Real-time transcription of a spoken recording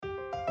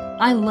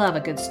I love a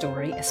good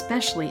story,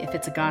 especially if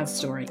it's a God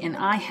story, and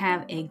I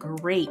have a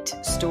great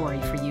story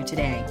for you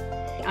today.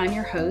 I'm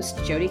your host,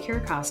 Jody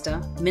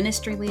Kiracosta,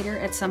 ministry leader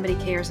at Somebody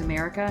Cares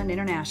America and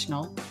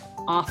International,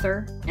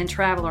 author and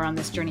traveler on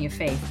this journey of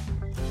faith.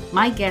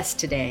 My guest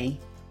today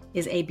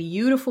is a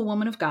beautiful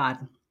woman of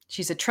God.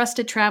 She's a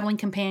trusted traveling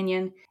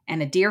companion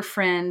and a dear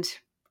friend,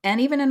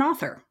 and even an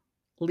author,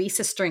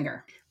 Lisa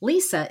Stringer.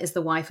 Lisa is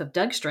the wife of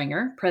Doug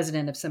Stringer,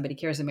 president of Somebody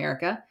Cares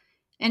America,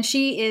 and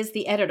she is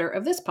the editor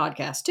of this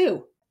podcast,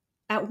 too.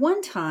 At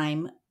one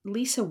time,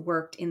 Lisa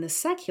worked in the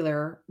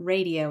secular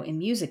radio and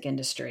music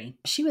industry.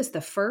 She was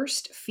the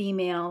first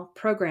female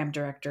program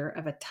director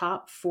of a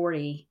top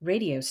 40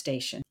 radio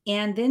station,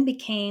 and then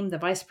became the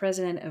vice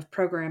president of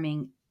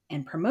programming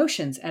and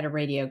promotions at a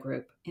radio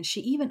group. And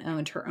she even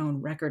owned her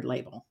own record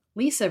label.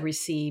 Lisa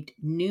received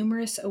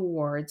numerous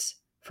awards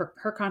for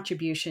her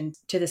contribution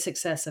to the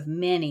success of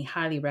many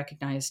highly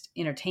recognized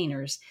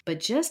entertainers. But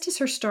just as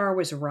her star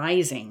was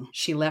rising,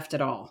 she left it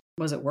all.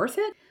 Was it worth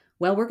it?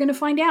 Well, we're going to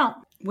find out.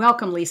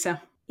 Welcome,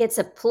 Lisa. It's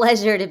a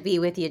pleasure to be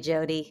with you,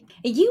 Jody.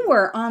 You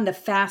were on the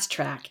fast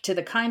track to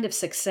the kind of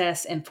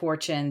success and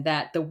fortune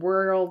that the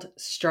world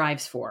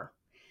strives for.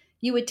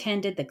 You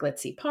attended the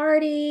glitzy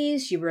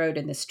parties, you rode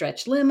in the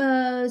stretch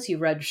limos, you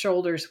rubbed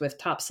shoulders with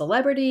top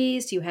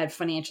celebrities, you had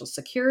financial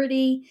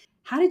security.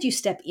 How did you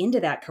step into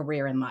that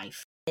career in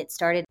life? It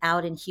started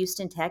out in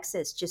Houston,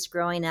 Texas, just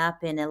growing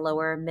up in a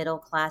lower middle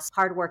class,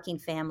 hardworking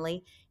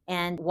family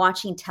and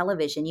watching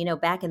television. You know,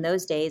 back in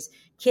those days,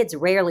 kids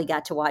rarely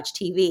got to watch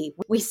TV.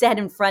 We sat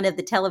in front of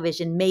the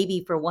television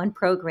maybe for one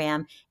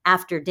program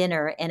after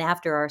dinner and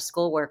after our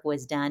schoolwork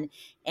was done.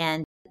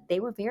 And they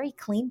were very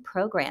clean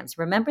programs.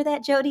 Remember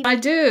that, Jody? I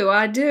do.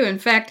 In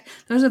fact,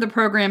 those are the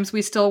programs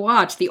we still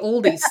watch, the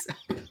oldies.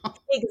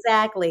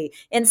 Exactly.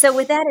 And so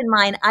with that in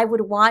mind, I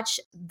would watch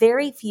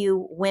very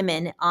few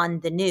women on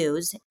the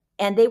news,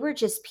 and they were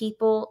just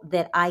people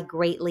that I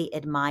greatly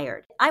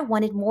admired. I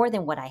wanted more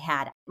than what I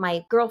had.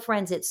 My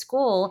girlfriends at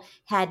school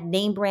had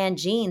name brand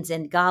jeans,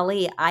 and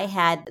golly, I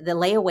had the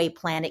layaway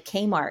plan at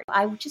Kmart.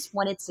 I just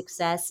wanted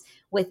success.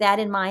 With that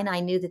in mind, I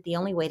knew that the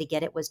only way to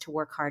get it was to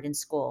work hard in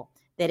school.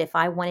 That if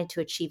I wanted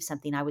to achieve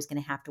something, I was going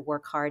to have to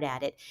work hard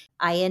at it.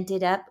 I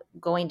ended up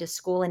going to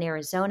school in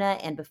Arizona,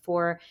 and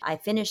before I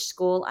finished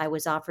school, I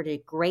was offered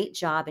a great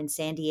job in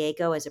San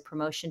Diego as a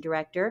promotion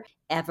director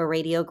of a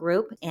radio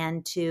group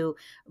and to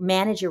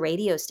manage a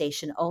radio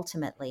station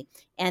ultimately.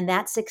 And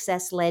that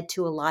success led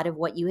to a lot of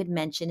what you had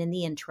mentioned in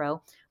the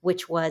intro,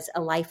 which was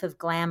a life of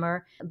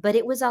glamour. But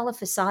it was all a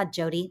facade,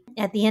 Jody.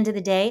 At the end of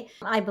the day,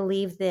 I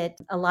believe that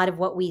a lot of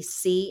what we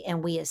see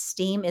and we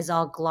esteem is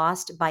all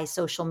glossed by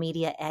social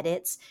media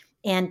edits.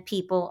 And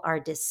people are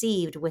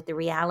deceived with the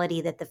reality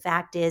that the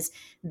fact is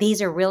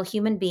these are real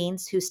human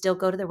beings who still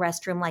go to the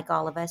restroom like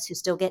all of us, who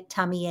still get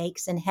tummy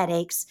aches and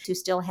headaches, who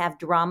still have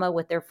drama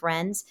with their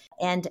friends.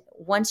 And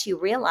once you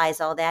realize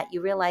all that, you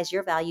realize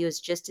your value is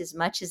just as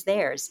much as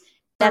theirs.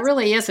 That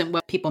really isn't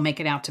what people make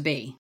it out to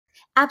be.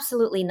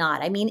 Absolutely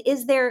not. I mean,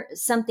 is there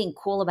something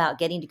cool about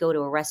getting to go to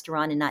a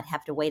restaurant and not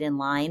have to wait in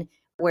line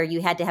where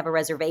you had to have a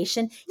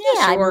reservation?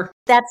 Yeah, sure. I mean,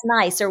 that's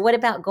nice. Or what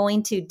about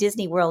going to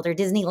Disney World or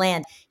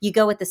Disneyland? You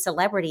go with the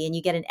celebrity and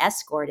you get an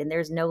escort and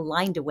there's no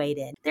line to wait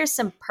in. There's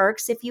some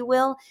perks, if you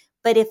will.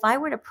 But if I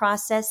were to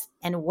process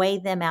and weigh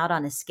them out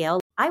on a scale,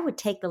 I would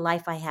take the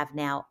life I have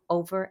now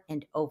over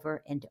and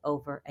over and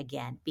over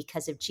again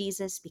because of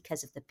Jesus,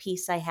 because of the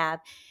peace I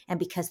have, and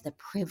because of the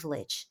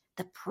privilege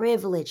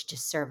to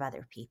serve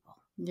other people.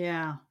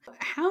 Yeah.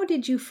 How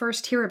did you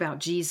first hear about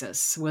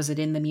Jesus? Was it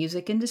in the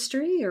music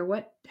industry or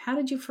what? How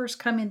did you first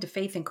come into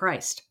faith in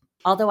Christ?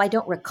 Although I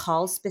don't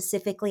recall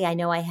specifically, I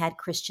know I had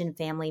Christian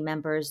family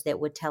members that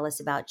would tell us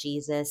about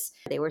Jesus.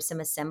 There were some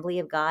Assembly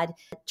of God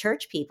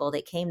church people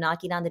that came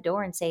knocking on the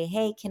door and say,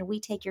 hey, can we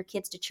take your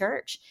kids to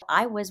church?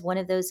 I was one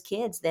of those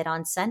kids that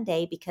on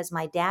Sunday, because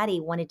my daddy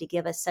wanted to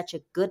give us such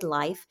a good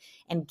life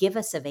and give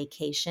us a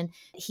vacation,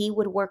 he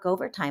would work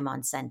overtime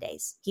on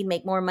Sundays. He'd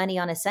make more money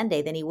on a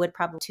Sunday than he would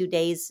probably 2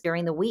 days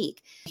during the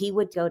week. He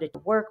would go to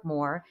work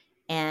more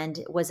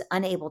and was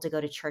unable to go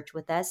to church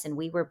with us. And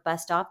we were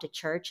bussed off to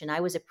church, and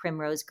I was a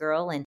primrose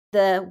girl. And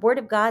the word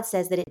of God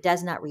says that it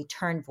does not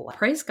return void.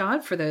 Praise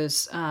God for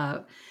those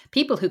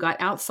people who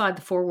got outside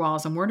the four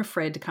walls and weren't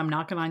afraid to come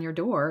knocking on your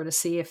door to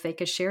see if they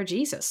could share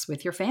Jesus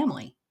with your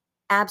family.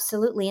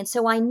 Absolutely. And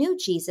so I knew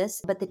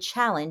Jesus, but the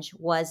challenge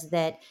was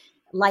that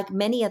like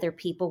many other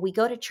people, we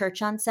go to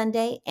church on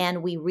Sunday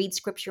and we read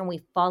scripture and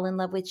we fall in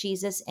love with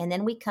Jesus. And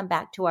then we come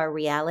back to our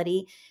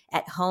reality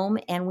at home.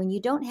 And when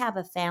you don't have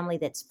a family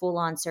that's full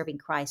on serving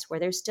Christ, where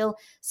there's still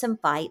some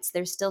fights,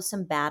 there's still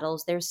some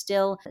battles, there's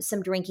still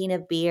some drinking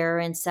of beer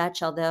and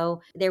such,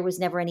 although there was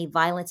never any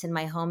violence in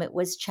my home, it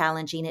was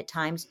challenging at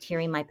times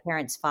hearing my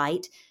parents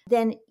fight,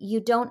 then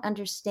you don't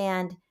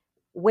understand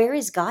where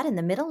is God in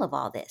the middle of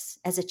all this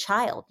as a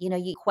child? You know,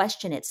 you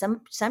question it.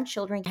 Some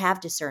children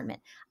have discernment.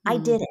 I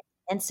didn't.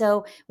 And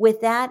so with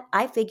that,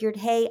 I figured,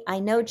 hey, I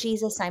know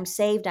Jesus, I'm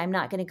saved. I'm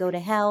not going to go to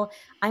hell.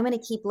 I'm going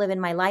to keep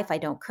living my life. I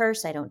don't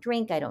curse. I don't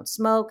drink. I don't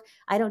smoke.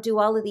 I don't do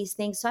all of these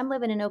things. So I'm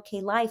living an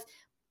okay life.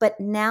 But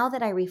now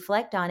that I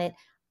reflect on it,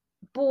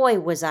 boy,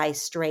 was I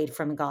strayed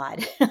from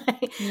God.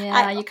 I,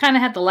 Yeah, you kind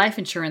of had the life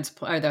insurance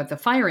or the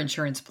fire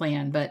insurance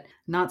plan, but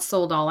not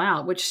sold all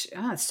out, which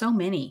so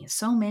many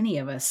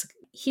of us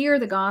hear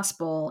the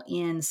gospel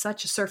in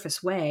such a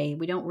surface way.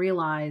 We don't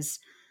realize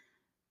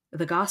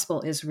the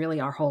gospel is really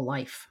our whole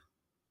life.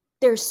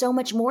 There's so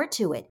much more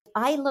to it.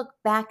 I look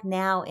back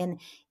now, and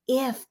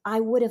if I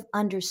would have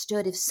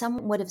understood, if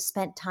someone would have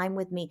spent time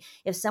with me,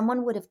 if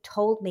someone would have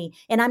told me,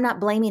 and I'm not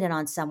blaming it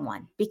on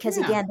someone, because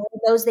Yeah. again,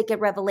 those that get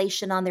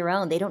revelation on their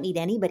own, they don't need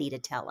anybody to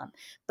tell them.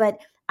 But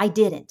I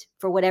didn't.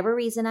 For whatever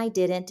reason, I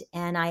didn't.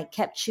 And I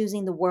kept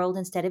choosing the world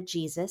instead of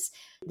Jesus.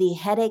 The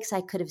headaches I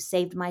could have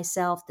saved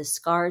myself, the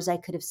scars I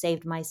could have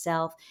saved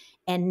myself.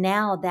 And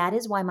now that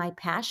is why my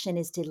passion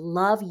is to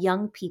love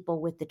young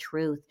people with the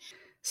truth.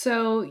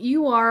 So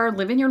you are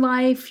living your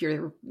life,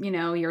 you're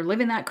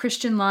living that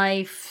Christian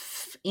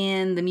life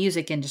in the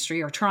music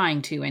industry or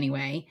trying to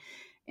anyway.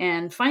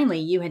 And finally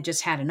you had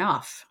just had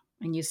enough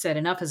and you said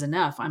enough is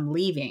enough. I'm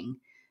leaving.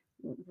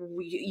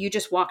 You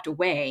just walked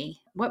away.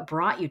 What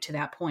brought you to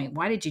that point?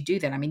 Why did you do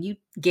that? I mean, you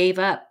gave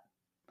up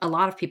a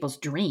lot of people's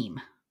dream.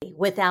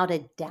 Without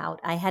a doubt.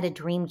 I had a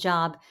dream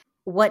job.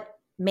 What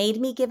made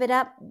me give it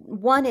up?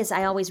 One is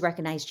I always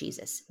recognize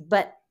Jesus,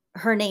 but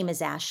her name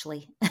is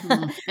Ashley,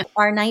 Mm,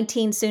 our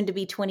 19, soon to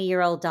be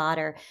 20-year-old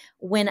daughter.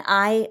 When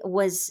I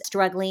was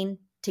struggling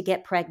to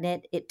get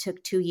pregnant, it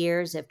took 2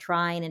 years of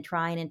trying and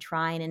trying and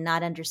trying and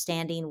not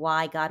understanding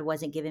why God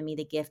wasn't giving me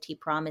the gift he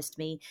promised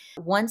me.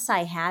 Once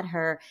I had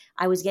her,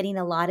 I was getting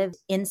a lot of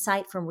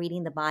insight from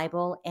reading the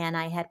Bible, and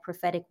I had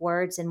prophetic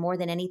words. And more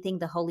than anything,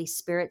 the Holy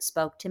Spirit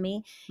spoke to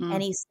me. And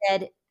mm, he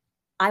said,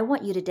 I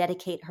want you to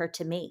dedicate her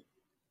to me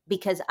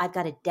because I've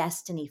got a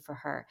destiny for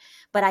her.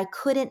 But I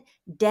couldn't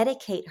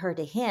dedicate her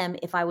to him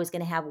if I was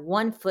going to have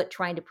one foot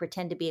trying to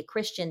pretend to be a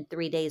Christian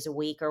 3 days a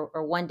week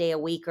or one day a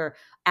week or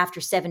after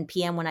 7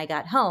 p.m. when I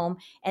got home,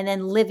 and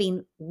then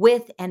living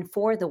with and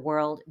for the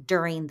world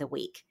during the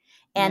week.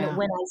 And yeah.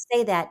 when I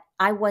say that,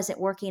 I wasn't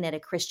working at a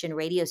Christian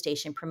radio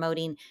station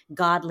promoting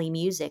godly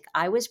music.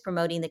 I was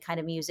promoting the kind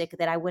of music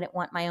that I wouldn't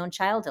want my own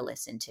child to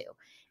listen to.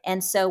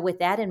 And so, with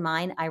that in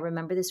mind, I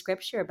remember the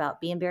scripture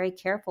about being very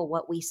careful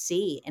what we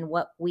see and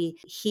what we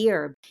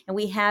hear. And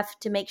we have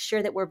to make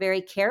sure that we're very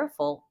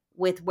careful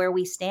with where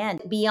we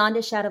stand. Beyond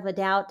a shadow of a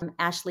doubt,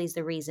 Ashley's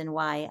the reason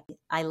why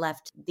I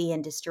left the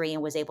industry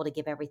and was able to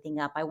give everything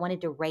up. I wanted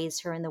to raise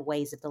her in the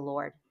ways of the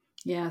Lord.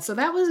 Yeah, so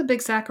that was a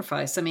big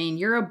sacrifice. I mean,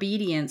 your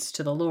obedience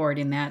to the Lord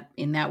in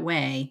that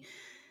way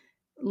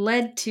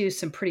led to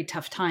some pretty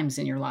tough times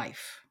in your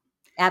life.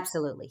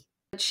 Absolutely.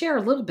 Share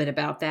a little bit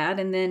about that.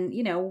 And then,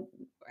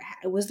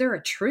 was there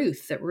a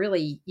truth that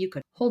really you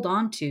could hold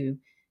on to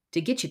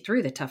get you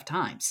through the tough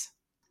times?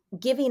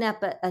 Giving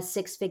up a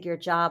six-figure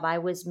job, I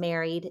was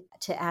married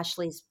to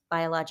Ashley's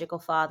biological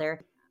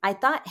father. I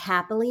thought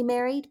happily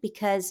married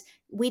because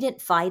we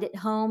didn't fight at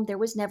home. There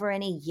was never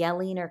any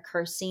yelling or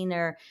cursing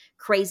or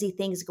crazy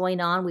things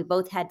going on. We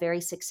both had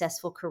very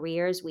successful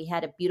careers. We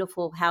had a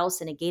beautiful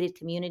house in a gated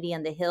community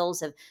on the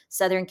hills of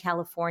Southern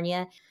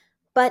California.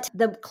 But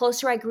the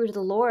closer I grew to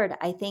the Lord,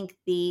 I think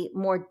the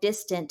more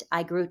distant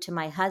I grew to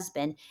my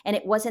husband. And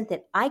it wasn't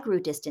that I grew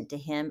distant to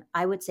him.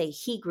 I would say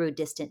he grew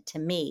distant to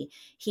me.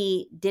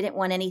 He didn't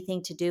want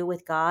anything to do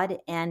with God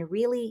and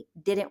really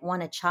didn't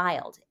want a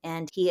child.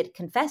 And he had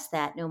confessed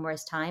that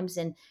numerous times.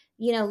 And,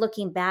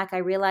 looking back, I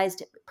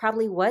realized it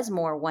probably was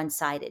more one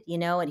sided,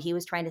 and he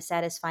was trying to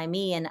satisfy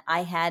me. And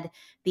I had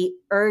the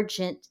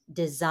urgent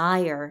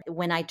desire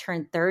when I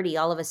turned 30,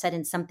 all of a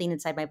sudden something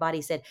inside my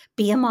body said,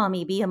 be a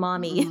mommy, be a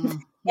mommy.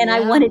 And I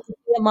Yeah, wanted to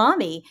be a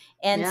mommy.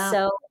 And yeah,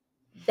 so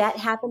that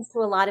happens to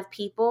a lot of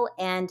people.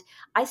 And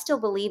I still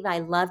believe I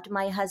loved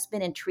my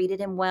husband and treated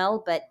him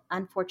well. But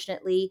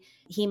unfortunately,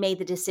 he made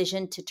the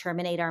decision to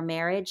terminate our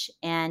marriage.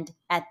 And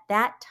at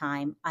that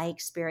time, I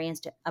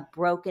experienced a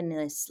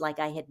brokenness like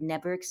I had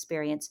never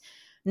experienced,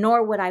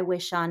 nor would I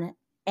wish on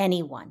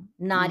anyone,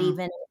 not mm,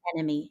 even an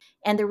enemy.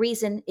 And the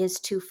reason is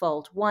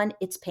twofold. One,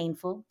 it's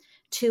painful.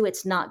 Two,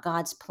 it's not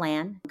God's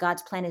plan.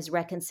 God's plan is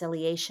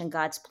reconciliation.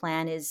 God's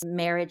plan is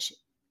marriage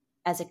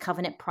as a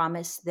covenant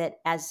promise that,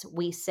 as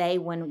we say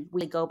when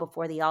we go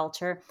before the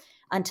altar,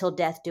 until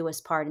death do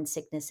us part in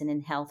sickness and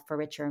in health, for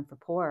richer and for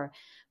poorer.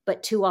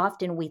 But too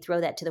often we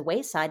throw that to the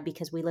wayside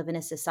because we live in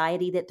a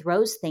society that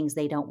throws things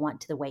they don't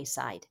want to the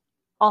wayside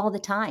all the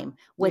time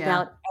yeah.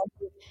 without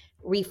any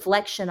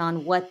reflection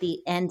on what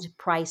the end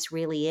price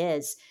really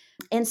is.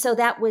 And so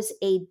that was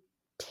a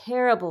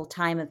terrible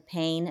time of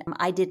pain.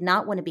 I did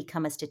not want to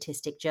become a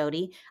statistic,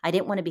 Jody. I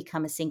didn't want to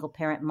become a single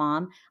parent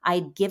mom.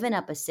 I'd given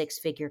up a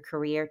six-figure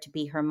career to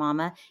be her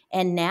mama.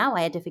 And now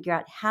I had to figure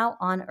out, how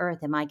on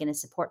earth am I going to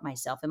support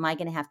myself? Am I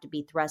going to have to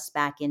be thrust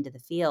back into the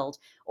field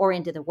or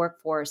into the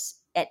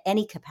workforce at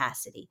any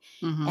capacity?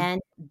 Hmm.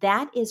 And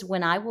that is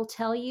when I will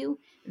tell you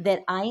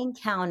that I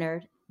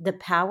encountered the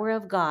power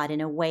of God in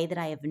a way that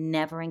I have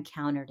never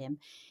encountered him.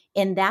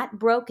 In that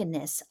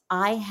brokenness,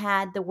 I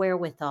had the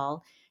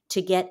wherewithal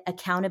to get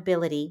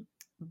accountability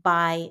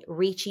by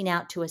reaching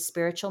out to a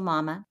spiritual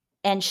mama.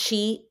 And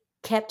she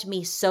kept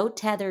me so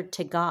tethered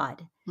to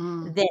God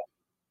Mm. that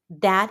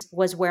that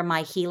was where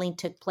my healing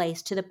took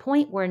place, to the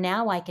point where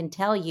now I can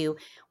tell you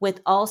with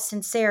all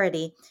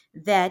sincerity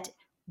that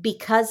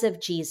because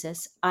of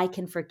Jesus, I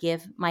can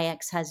forgive my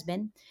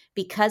ex-husband.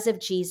 Because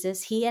of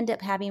Jesus, he ended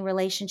up having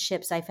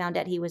relationships. I found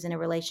out he was in a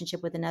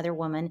relationship with another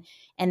woman,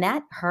 and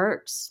that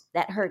hurts.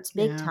 That hurts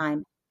big Yeah.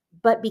 time.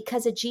 But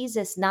because of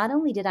Jesus, not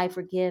only did I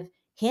forgive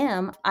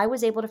him, I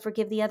was able to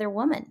forgive the other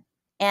woman.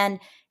 And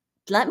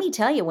let me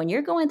tell you, when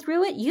you're going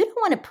through it, you don't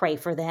want to pray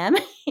for them.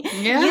 You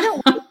Yeah.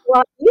 don't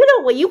well, you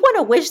don't you want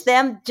to wish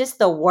them just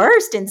the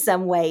worst in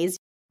some ways.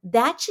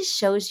 That just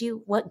shows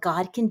you what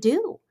God can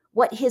do,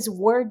 what his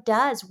word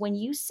does. When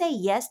you say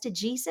yes to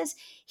Jesus,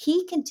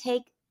 he can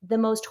take the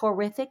most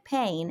horrific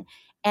pain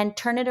and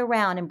turn it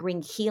around and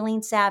bring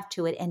healing salve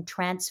to it and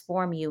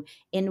transform you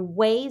in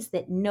ways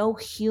that no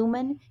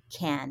human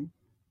can.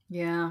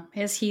 Yeah,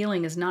 his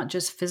healing is not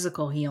just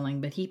physical healing,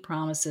 but he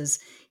promises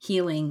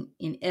healing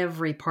in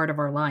every part of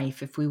our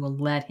life if we will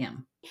let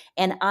him.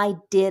 And I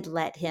did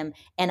let him.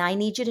 And I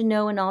need you to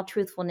know in all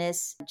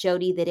truthfulness,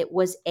 Jody, that it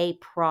was a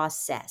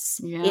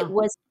process. It Yeah.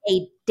 was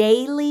a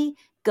daily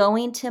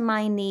going to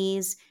my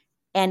knees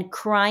and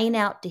crying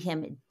out to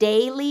him,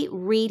 daily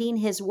reading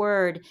his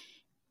word,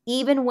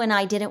 even when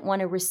I didn't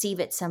want to receive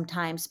it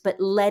sometimes, but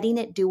letting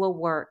it do a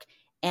work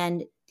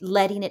and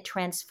letting it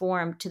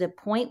transform to the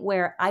point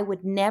where I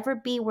would never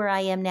be where I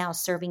am now,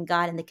 serving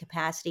God in the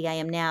capacity I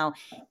am now,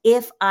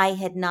 if I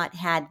had not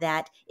had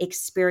that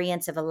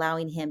experience of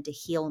allowing him to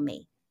heal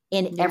me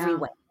in every Yeah.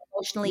 way,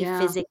 emotionally, Yeah.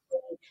 physically,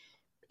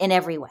 in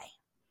every way.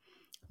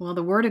 Well,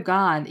 the word of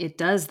God, it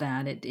does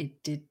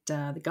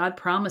that. God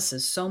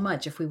promises so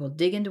much if we will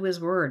dig into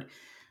his word,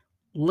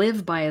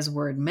 live by his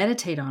word,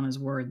 meditate on his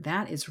word.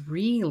 That is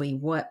really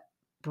what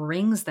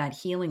brings that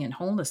healing and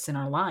wholeness in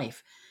our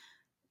life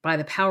by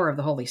the power of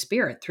the Holy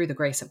Spirit through the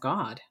grace of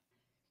God.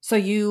 So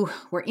you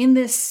were in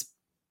this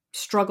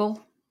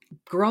struggle,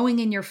 growing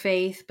in your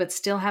faith, but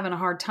still having a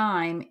hard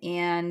time.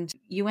 And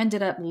you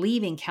ended up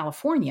leaving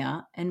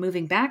California and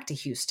moving back to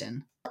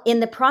Houston. In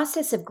the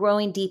process of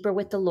growing deeper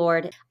with the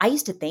Lord, I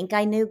used to think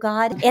I knew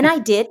God, and I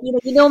did. You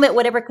know him at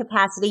whatever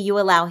capacity you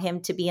allow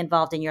him to be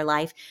involved in your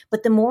life.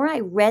 But the more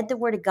I read the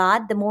word of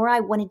God, the more I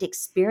wanted to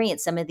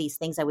experience some of these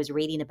things I was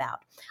reading about.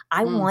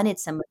 I Mm. wanted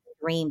some of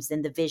the dreams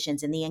and the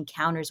visions and the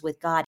encounters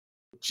with God.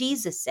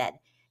 Jesus said,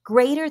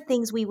 greater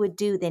things we would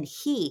do than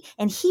he.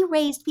 And he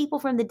raised people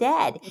from the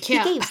dead. He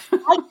Yeah. gave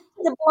sight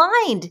to the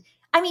blind.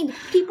 I mean,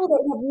 people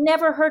that had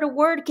never heard a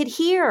word could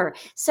hear.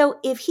 So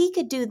if he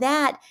could do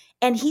that,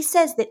 and he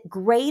says that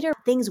greater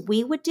things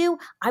we would do,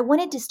 I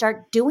wanted to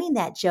start doing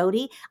that,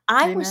 Jody.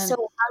 I was so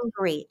Amen.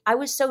 hungry. I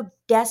was so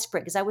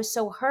desperate because I was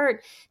so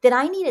hurt that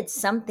I needed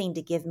something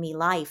to give me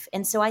life.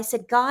 And so I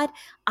said, God,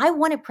 I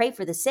want to pray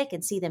for the sick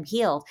and see them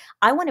healed.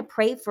 I want to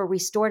pray for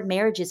restored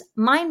marriages.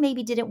 Mine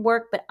maybe didn't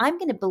work, but I'm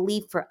going to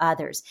believe for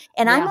others.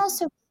 And I'm Yeah.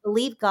 also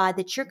believe, God,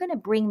 that you're going to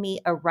bring me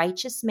a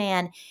righteous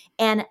man.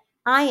 And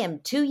I am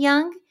too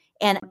young.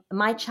 And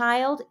my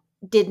child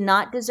did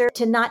not deserve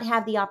to not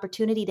have the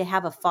opportunity to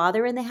have a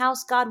father in the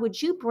house. God,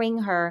 would you bring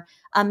her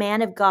a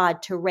man of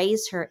God to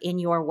raise her in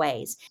your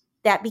ways?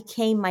 That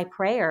became my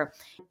prayer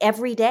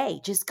every day.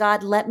 Just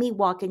God, let me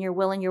walk in your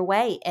will and your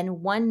way.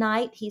 And one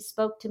night he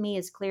spoke to me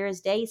as clear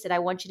as day. He said, I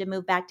want you to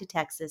move back to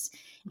Texas.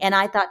 And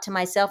I thought to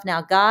myself,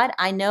 now, God,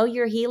 I know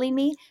you're healing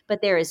me,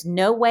 but there is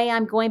no way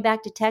I'm going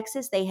back to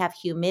Texas. They have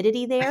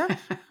humidity there.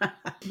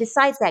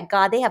 Besides that,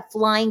 God, they have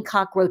flying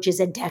cockroaches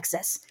in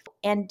Texas.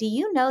 And do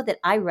you know that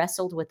I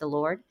wrestled with the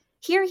Lord?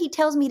 Here he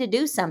tells me to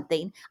do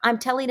something. I'm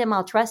telling him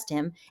I'll trust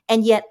him.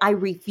 And yet I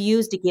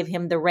refuse to give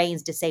him the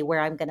reins to say where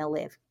I'm going to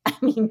live. I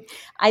mean,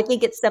 I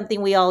think it's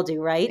something we all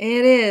do, right?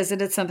 It is,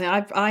 and it's something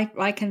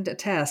I can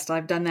attest.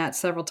 I've done that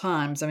several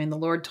times. I mean, the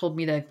Lord told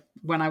me to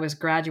when I was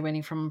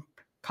graduating from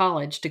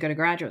college to go to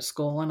graduate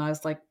school, and I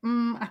was like,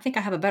 I think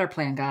I have a better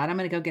plan, God. I'm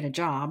going to go get a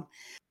job.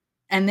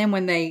 And then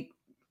when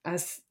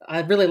I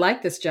really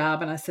liked this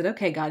job, and I said,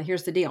 okay, God,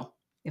 here's the deal.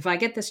 If I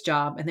get this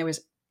job, and there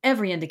was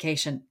every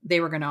indication they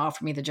were going to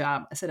offer me the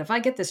job, I said, if I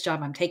get this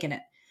job, I'm taking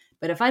it.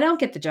 But if I don't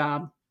get the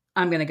job,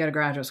 I'm going to go to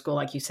graduate school,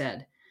 like you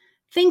said,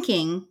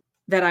 thinking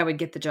that I would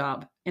get the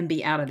job and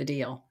be out of the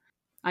deal.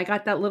 I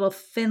got that little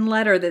thin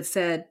letter that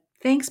said,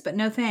 thanks, but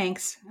no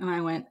thanks. And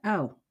I went,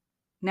 oh,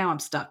 now I'm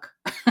stuck.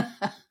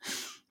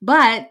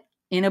 But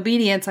in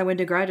obedience, I went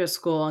to graduate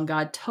school, and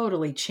God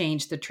totally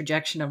changed the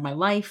trajectory of my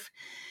life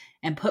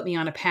and put me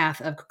on a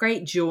path of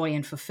great joy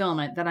and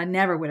fulfillment that I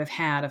never would have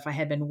had if I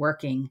had been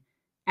working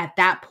at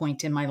that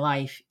point in my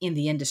life in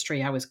the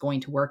industry I was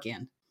going to work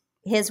in.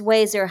 His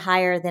ways are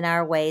higher than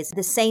our ways.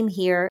 The same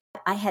here.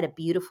 I had a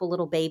beautiful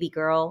little baby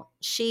girl.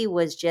 She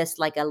was just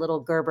like a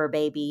little Gerber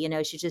baby.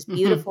 She's just Mhm.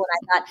 beautiful.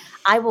 And I thought,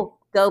 I will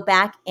go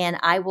back and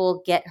I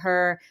will get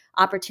her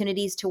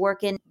opportunities to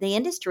work in the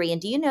industry. And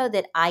do you know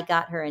that I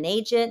got her an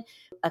agent?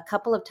 a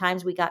couple of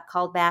times we got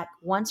called back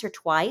once or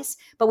twice,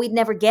 but we'd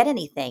never get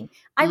anything.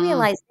 I Mm,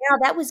 realized now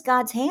that was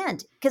God's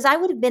hand, because I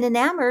would have been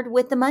enamored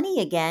with the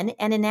money again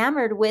and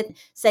enamored with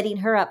setting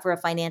her up for a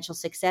financial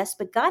success.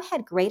 But God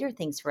had greater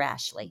things for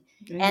Ashley.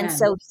 And amen.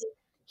 so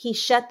he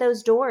shut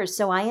those doors.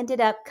 So I ended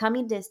up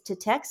coming to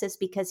Texas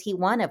because he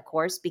won, of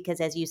course,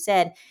 because as you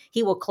said,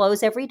 he will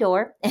close every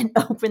door and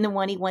open the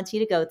one he wants you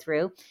to go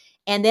through.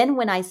 And then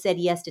when I said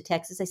yes to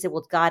Texas, I said,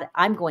 well, God,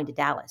 I'm going to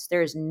Dallas.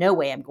 There is no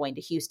way I'm going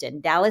to Houston.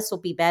 Dallas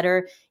will be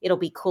better. It'll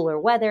be cooler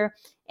weather.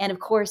 And of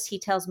course, he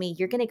tells me,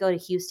 you're going to go to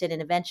Houston.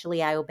 And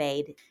eventually I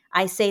obeyed.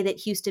 I say that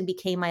Houston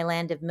became my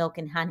land of milk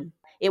and honey.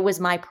 It was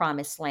my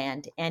promised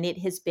land. And it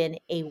has been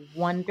a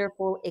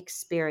wonderful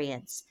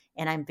experience.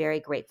 And I'm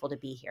very grateful to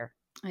be here.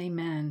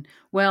 Amen.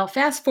 Well,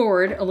 fast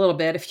forward a little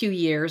bit, a few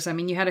years. I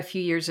mean, you had a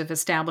few years of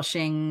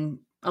establishing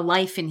a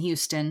life in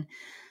Houston.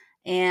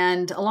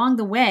 And along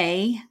the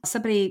way,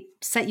 somebody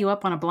set you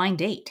up on a blind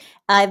date.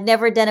 I've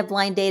never done a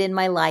blind date in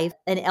my life.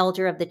 An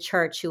elder of the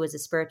church who was a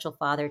spiritual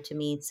father to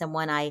me,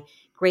 someone I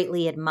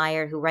greatly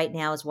admire, who right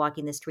now is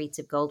walking the streets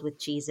of gold with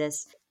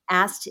Jesus,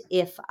 asked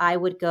if I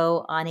would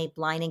go on a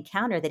blind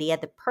encounter, that he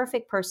had the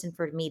perfect person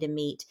for me to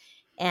meet.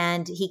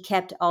 And he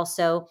kept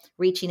also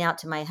reaching out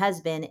to my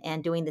husband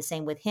and doing the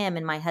same with him.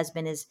 And my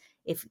husband is,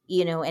 if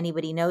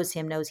anybody knows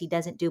him, knows he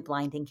doesn't do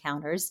blind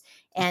encounters,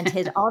 and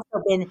had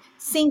also been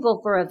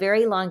single for a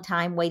very long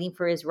time, waiting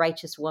for his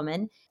righteous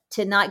woman.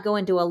 To not go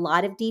into a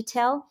lot of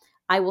detail,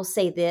 I will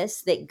say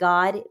this, that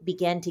God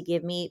began to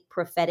give me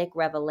prophetic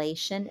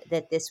revelation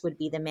that this would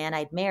be the man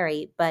I'd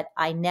marry, but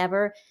I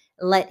never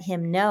let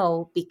him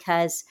know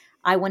because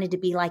I wanted to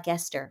be like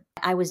Esther.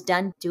 I was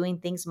done doing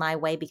things my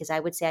way, because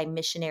I would say I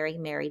missionary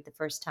married the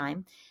first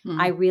time.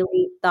 I Mm,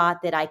 really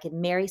thought that I could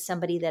marry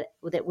somebody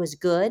that was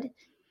good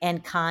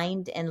and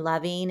kind and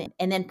loving,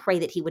 and then pray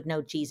that he would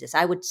know Jesus.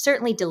 I would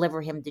certainly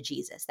deliver him to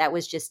Jesus. That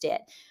was just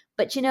it.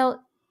 But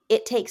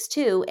it takes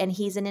two, and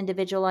he's an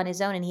individual on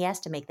his own, and he has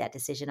to make that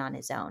decision on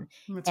his own.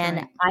 that's And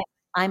right.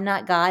 I'm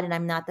not God, and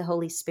I'm not the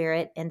Holy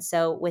Spirit. And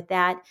so with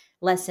that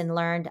lesson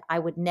learned, I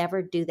would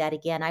never do that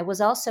again. I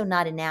was also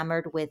not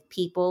enamored with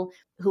people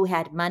who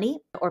had money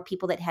or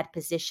people that had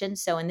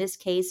positions. So in this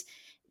case,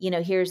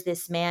 here's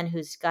this man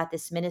who's got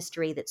this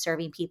ministry that's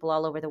serving people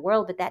all over the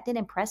world, but that didn't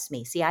impress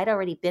me. See, I'd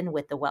already been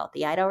with the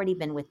wealthy. I'd already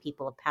been with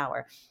people of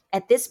power.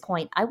 At this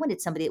point, I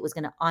wanted somebody that was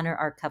going to honor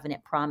our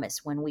covenant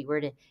promise when we were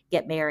to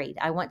get married.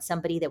 I want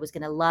somebody that was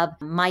going to love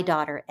my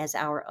daughter as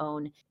our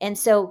own. And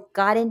so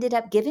God ended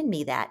up giving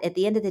me that. At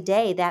the end of the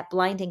day, that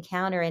blind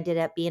encounter ended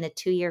up being a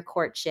 2-year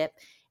courtship.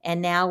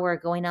 And now we're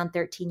going on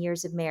 13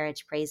 years of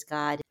marriage, praise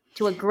God,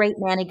 to a great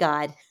man of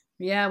God.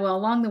 Yeah, well,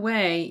 along the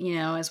way,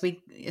 as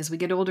we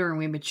get older and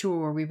we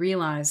mature, we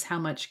realize how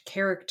much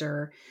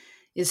character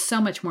is so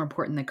much more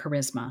important than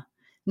charisma.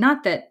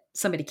 Not that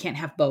somebody can't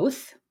have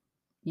both.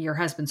 Your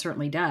husband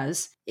certainly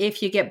does.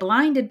 If you get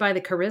blinded by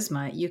the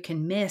charisma, you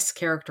can miss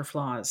character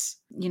flaws.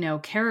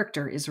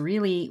 Character is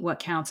really what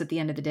counts at the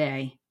end of the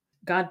day.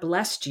 God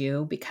blessed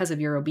you because of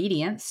your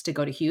obedience to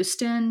go to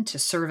Houston, to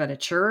serve at a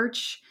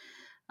church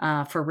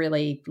for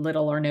really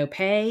little or no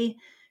pay,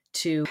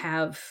 to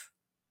have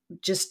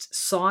just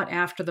sought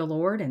after the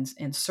Lord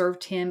and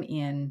served him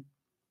in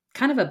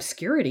kind of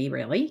obscurity,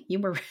 really. You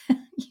were,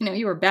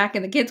 you were back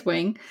in the kids'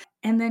 wing.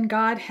 And then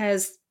God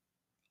has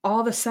all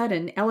of a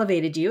sudden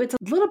elevated you. It's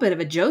a little bit of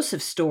a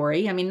Joseph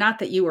story. I mean, not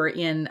that you were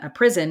in a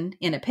prison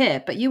in a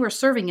pit, but you were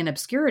serving in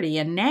obscurity.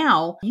 And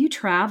now you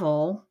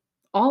travel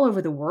all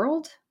over the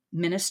world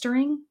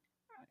ministering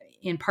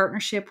in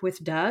partnership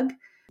with Doug.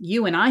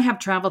 You and I have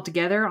traveled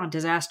together on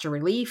disaster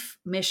relief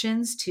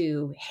missions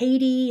to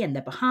Haiti and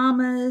the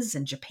Bahamas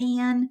and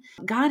Japan.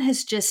 God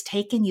has just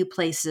taken you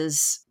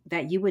places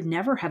that you would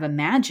never have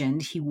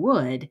imagined he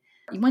would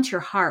once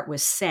your heart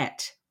was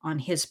set on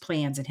his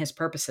plans and his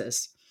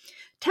purposes.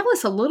 Tell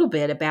us a little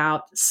bit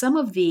about some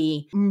of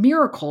the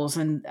miracles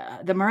and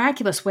the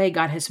miraculous way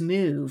God has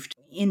moved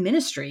in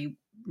ministry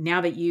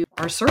now that you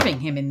are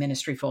serving him in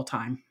ministry full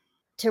time.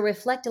 To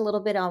reflect a little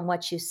bit on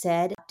what you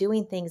said,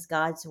 doing things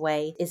God's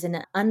way is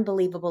an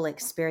unbelievable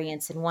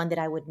experience, and one that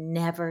I would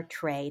never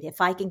trade. If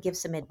I can give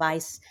some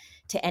advice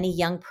to any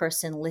young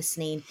person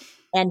listening,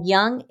 and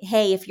young,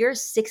 hey, if you're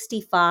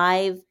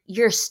 65,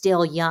 you're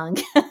still young.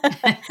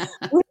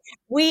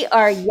 We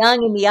are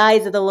young in the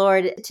eyes of the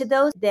Lord. To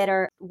those that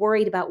are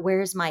worried about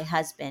where's my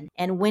husband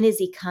and when is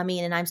he coming,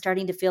 and I'm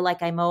starting to feel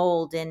like I'm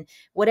old, and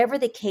whatever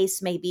the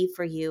case may be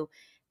for you,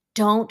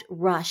 don't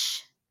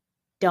rush.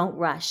 Don't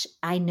rush.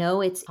 I know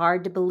it's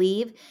hard to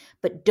believe,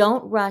 but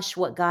don't rush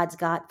what God's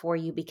got for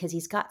you, because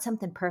he's got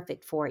something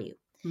perfect for you.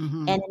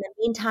 Hmm. And in the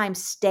meantime,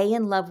 stay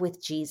in love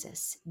with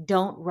Jesus.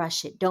 Don't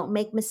rush it. Don't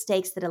make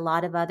mistakes that a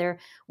lot of other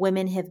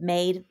women have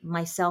made,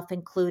 myself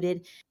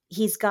included.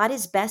 He's got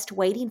his best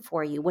waiting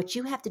for you. What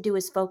you have to do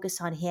is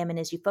focus on him. And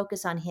as you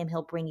focus on him,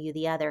 he'll bring you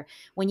the other.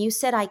 When you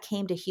said I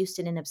came to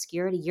Houston in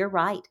obscurity, you're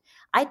right.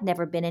 I'd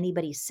never been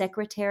anybody's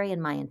secretary in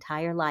my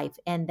entire life.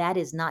 And that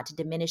is not to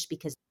diminish,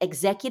 because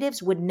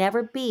executives would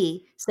never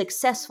be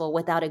successful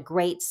without a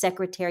great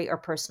secretary or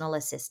personal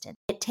assistant.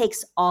 It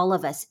takes all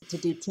of us to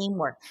do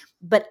teamwork.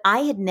 But I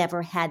had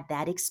never had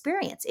that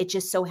experience. It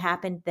just so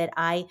happened that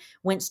I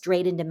went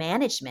straight into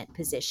management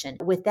position.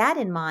 With that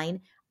in mind,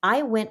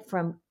 I went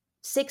from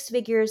six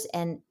figures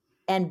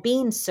and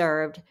being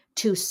served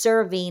to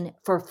serving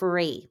for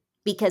free,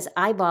 because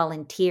I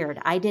volunteered.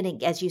 I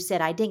didn't, as you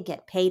said, I didn't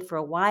get paid for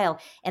a while,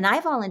 and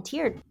I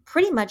volunteered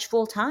pretty much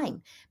full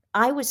time.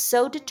 I was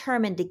so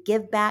determined to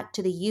give back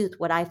to the youth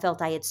what I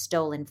felt I had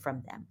stolen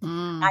from them. I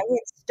Mm,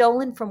 had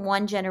stolen from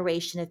one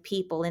generation of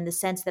people, in the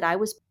sense that I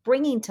was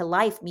bringing to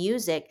life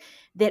music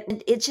that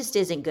it just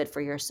isn't good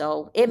for your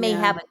soul. It may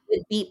yeah. have a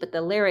good beat, but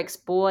the lyrics,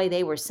 boy,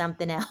 they were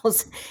something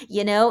else,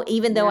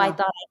 even though I Yeah.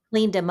 thought I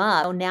cleaned them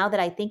up. Now that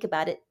I think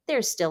about it,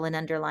 there's still an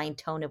underlying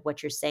tone of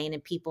what you're saying,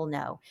 and people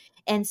know.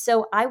 And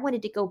so I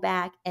wanted to go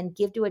back and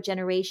give to a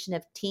generation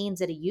of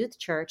teens at a youth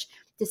church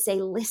to say,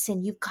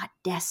 listen, you've got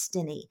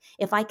destiny.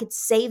 If I could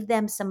save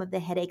them some of the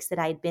headaches that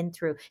I'd been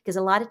through, because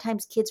a lot of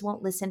times kids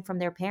won't listen from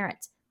their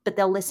parents, but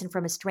they'll listen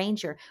from a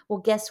stranger. Well,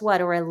 guess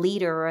what? Or a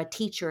leader or a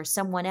teacher or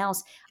someone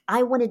else.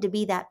 I wanted to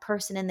be that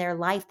person in their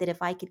life that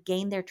if I could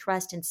gain their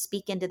trust and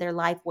speak into their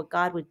life what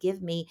God would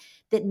give me,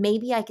 that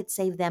maybe I could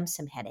save them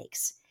some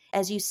headaches.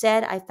 As you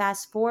said, I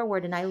fast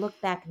forward and I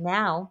look back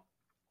now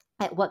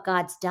at what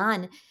God's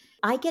done.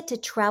 I get to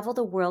travel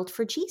the world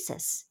for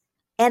Jesus.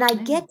 And I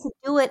get Amen. to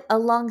do it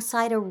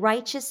alongside a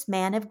righteous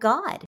man of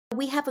God.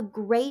 We have a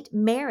great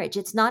marriage.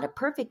 It's not a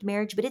perfect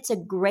marriage, but it's a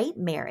great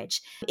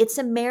marriage. It's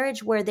a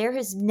marriage where there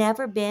has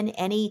never been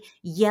any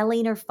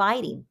yelling or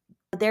fighting.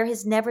 There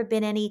has never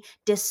been any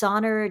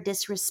dishonor or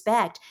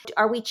disrespect.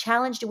 Are we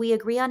challenged? Do we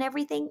agree on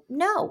everything?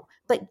 No.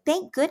 But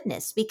thank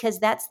goodness, because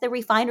that's the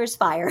refiner's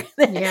fire.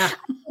 Yeah.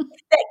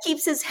 That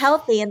keeps us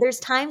healthy. And there's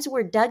times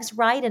where Doug's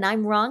right and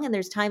I'm wrong, and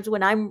there's times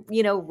when I'm,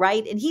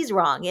 right and he's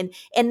wrong.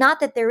 And not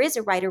that there is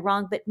a right or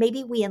wrong, but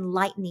maybe we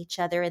enlighten each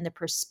other in the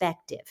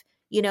perspective,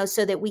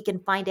 so that we can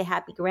find a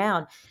happy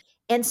ground.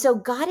 And so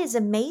God is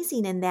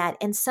amazing in that.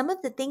 And some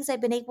of the things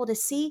I've been able to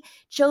see,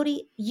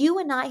 Jody, you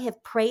and I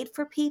have prayed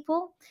for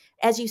people,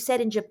 as you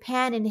said, in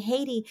Japan and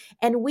Haiti,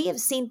 and we have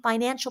seen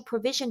financial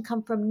provision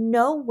come from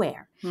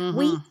nowhere.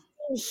 We've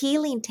Hmm. seen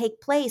healing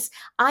take place.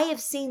 I have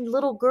seen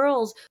little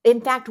girls,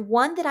 in fact,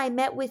 one that I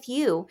met with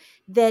you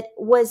that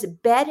was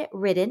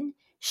bedridden.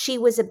 She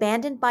was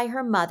abandoned by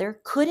her mother,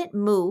 couldn't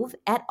move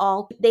at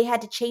all. They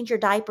had to change her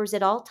diapers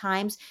at all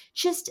times.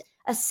 Just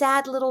a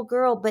sad little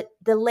girl, but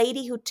the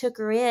lady who took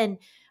her in,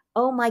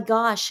 oh my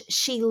gosh,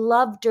 she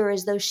loved her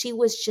as though she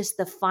was just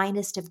the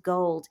finest of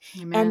gold.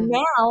 And Amen.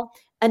 now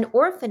an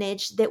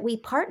orphanage that we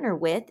partner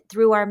with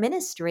through our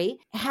ministry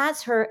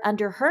has her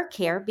under her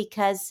care,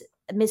 because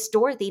Miss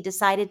Dorothy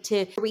decided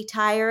to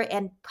retire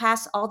and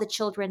pass all the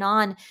children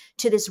on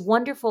to this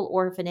wonderful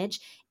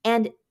orphanage.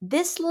 And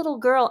this little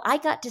girl, I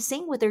got to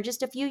sing with her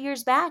just a few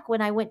years back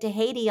when I went to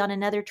Haiti on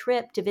another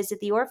trip to visit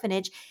the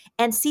orphanage,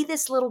 and see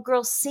this little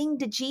girl sing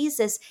to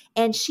Jesus.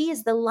 And she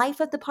is the life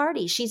of the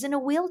party. She's in a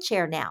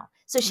wheelchair now.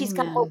 So she's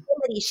got Amen.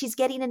 mobility. She's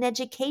getting an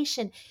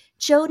education.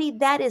 Jody,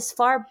 that is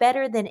far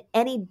better than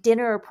any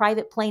dinner or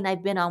private plane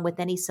I've been on with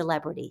any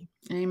celebrity.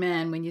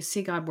 Amen. When you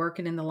see God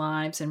working in the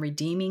lives and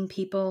redeeming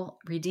people,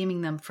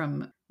 redeeming them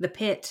from the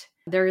pit,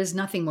 there is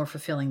nothing more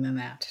fulfilling than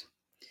that.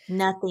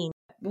 Nothing.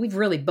 We've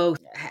really both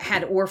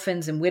had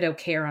orphans and widow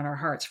care on our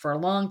hearts for a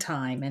long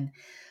time, and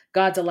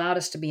God's allowed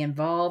us to be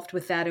involved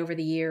with that over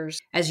the years.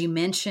 As you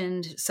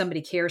mentioned,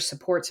 Somebody Cares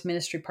supports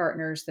ministry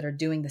partners that are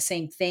doing the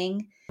same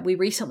thing. We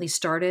recently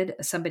started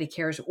a Somebody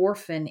Cares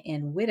Orphan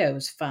and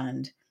Widows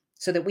Fund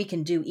so that we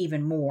can do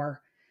even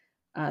more.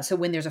 So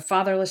when there's a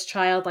fatherless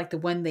child like the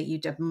one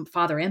that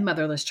father and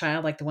motherless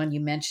child like the one you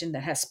mentioned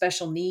that has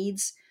special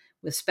needs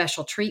with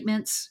special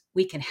treatments,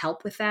 we can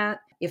help with that.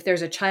 If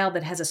there's a child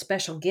that has a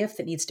special gift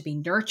that needs to be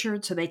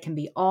nurtured so they can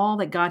be all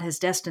that God has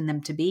destined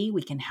them to be,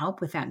 we can help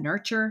with that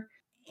nurture.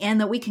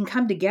 And that we can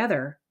come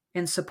together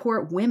and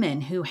support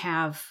women who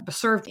have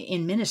served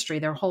in ministry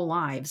their whole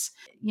lives,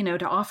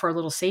 to offer a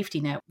little safety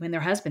net when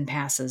their husband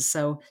passes.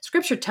 So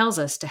scripture tells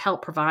us to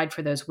help provide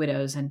for those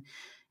widows, and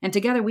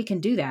together we can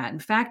do that. In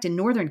fact, in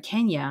northern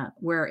Kenya,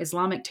 where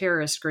Islamic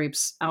terrorist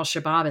groups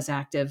Al-Shabaab is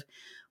active,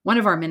 one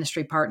of our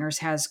ministry partners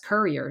has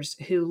couriers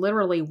who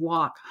literally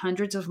walk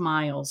hundreds of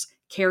miles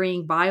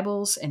carrying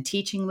Bibles and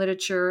teaching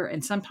literature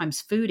and sometimes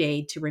food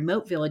aid to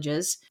remote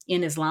villages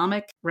in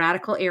Islamic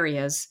radical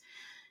areas.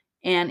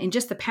 And in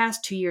just the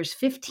past 2 years,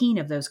 15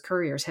 of those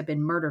couriers have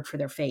been murdered for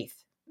their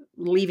faith,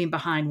 leaving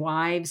behind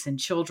wives and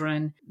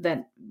children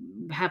that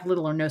have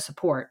little or no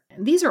support.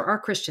 And these are our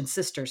Christian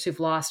sisters who've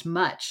lost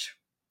much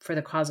for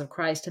the cause of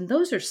Christ. And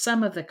those are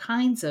some of the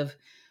kinds of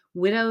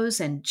widows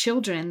and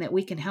children that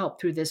we can help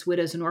through this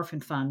Widows and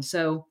Orphan Fund.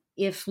 So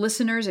if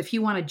listeners, if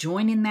you want to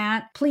join in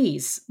that,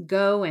 please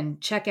go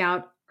and check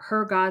out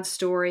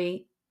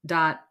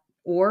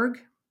hergodstory.org.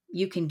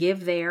 You can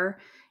give there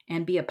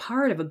and be a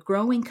part of a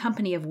growing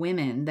company of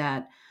women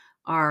that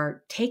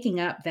are taking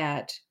up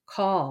that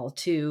call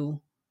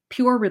to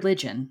pure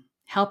religion,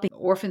 helping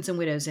orphans and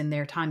widows in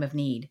their time of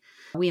need.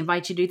 We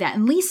invite you to do that.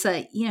 And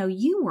Lisa,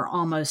 you were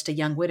almost a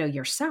young widow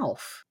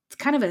yourself. It's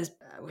kind of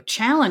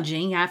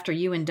challenging after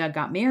you and Doug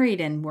got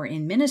married and were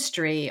in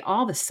ministry.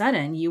 All of a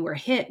sudden, you were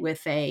hit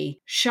with a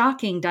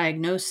shocking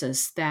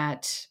diagnosis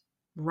that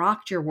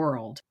rocked your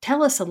world.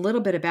 Tell us a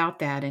little bit about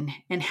that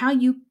and how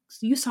you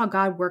saw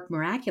God work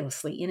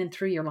miraculously in and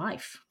through your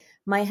life.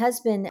 My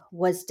husband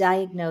was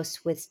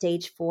diagnosed with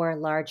stage 4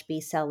 large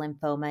B-cell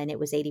lymphoma, and it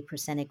was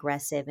 80%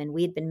 aggressive. And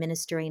we had been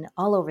ministering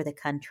all over the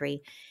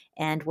country,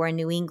 and we're in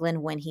New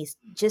England when he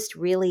just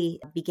really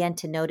began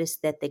to notice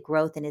that the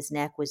growth in his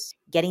neck was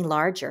getting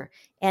larger.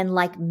 And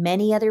like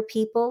many other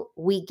people,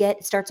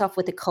 it starts off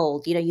with a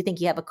cold. You think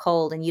you have a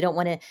cold and you don't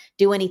want to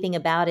do anything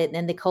about it. And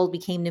then the cold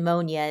became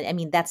pneumonia. I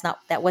mean, that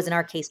wasn't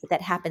our case, but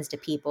that happens to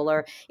people.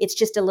 Or it's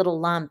just a little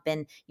lump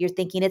and you're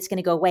thinking it's going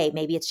to go away.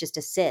 Maybe it's just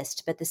a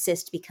cyst, but the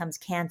cyst becomes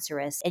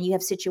cancerous. And you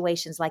have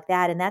situations like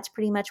that. And that's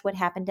pretty much what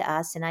happened to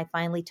us. And I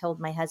finally told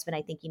my husband,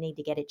 I think you need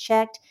to get it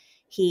checked.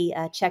 He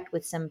checked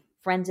with some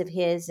friends of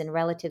his and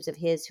relatives of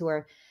his who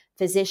are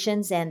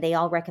physicians, and they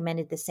all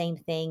recommended the same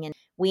thing. And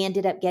we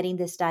ended up getting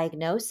this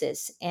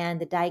diagnosis, and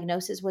the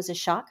diagnosis was a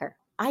shocker.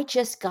 I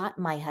just got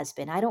my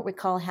husband. I don't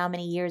recall how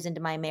many years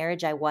into my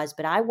marriage I was,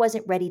 but I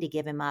wasn't ready to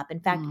give him up.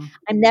 In fact,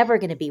 I'm never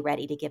going to be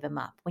ready to give him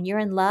up. When you're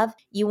in love,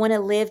 you want to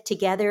live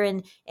together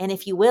and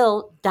if you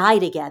will, die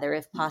together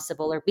if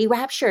possible, or be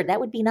raptured.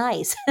 That would be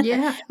nice.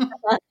 Yeah.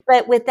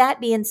 But with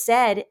that being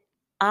said,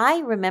 I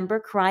remember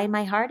crying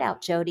my heart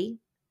out, Jody.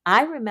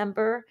 I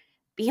remember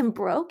being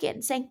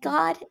broken, saying,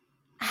 God,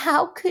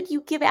 how could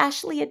you give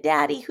Ashley a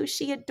daddy who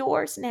she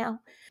adores now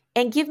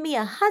and give me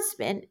a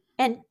husband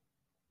and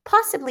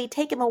possibly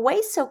take him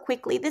away so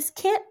quickly? This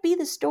can't be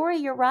the story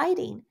you're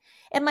writing.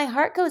 And my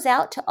heart goes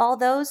out to all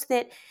those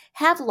that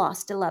have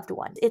lost a loved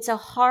one. It's a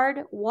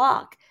hard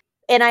walk.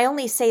 And I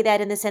only say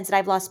that in the sense that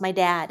I've lost my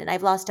dad and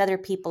I've lost other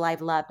people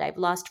I've loved. I've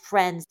lost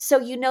friends. So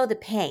you know the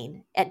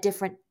pain at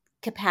different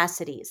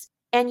capacities.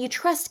 And you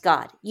trust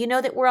God. You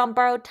know that we're on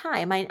borrowed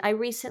time. I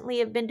recently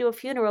have been to a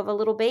funeral of a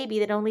little baby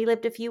that only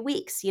lived a few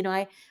weeks.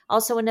 I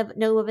also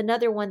know of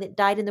another one that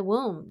died in the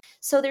womb.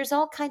 So there's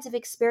all kinds of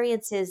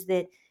experiences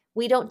that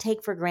we don't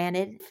take for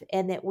granted,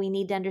 and that we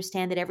need to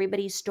understand that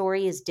everybody's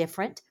story is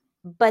different.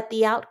 But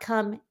the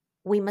outcome,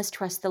 we must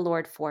trust the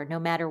Lord for, no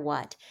matter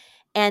what.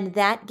 And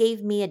that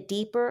gave me a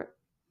deeper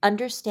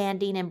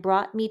understanding and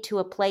brought me to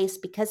a place,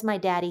 because my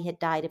daddy had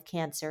died of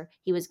cancer.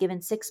 He was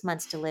given 6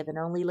 months to live and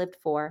only lived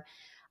 4.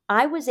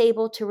 I was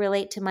able to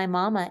relate to my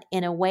mama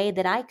in a way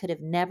that I could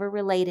have never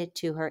related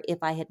to her if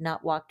I had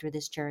not walked through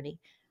this journey.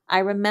 I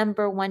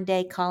remember one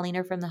day calling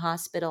her from the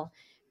hospital,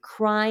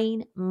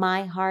 crying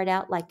my heart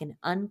out like an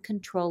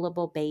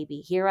uncontrollable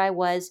baby. Here I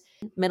was,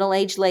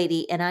 middle-aged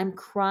lady, and I'm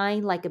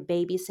crying like a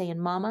baby saying,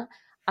 Mama,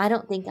 I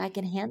don't think I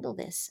can handle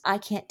this. I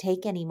can't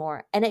take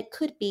anymore. And it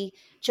could be,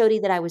 Jody,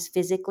 that I was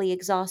physically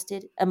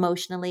exhausted,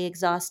 emotionally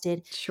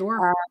exhausted.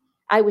 Sure.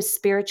 I was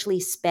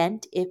spiritually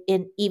spent.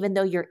 Even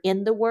though you're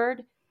in the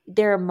Word,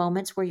 there are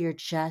moments where you're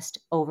just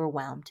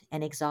overwhelmed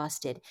and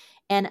exhausted.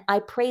 And I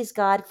praise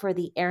God for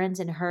the Aarons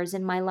and hers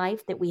in my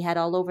life that we had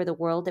all over the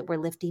world that were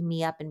lifting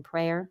me up in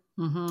prayer.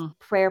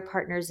 Prayer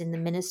partners in the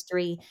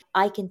ministry.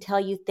 I can tell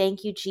you,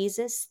 thank you,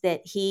 Jesus,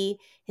 that he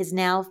is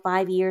now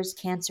 5 years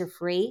cancer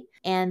free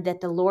and that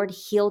the Lord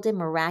healed him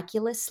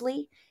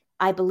miraculously.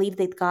 I believe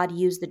that God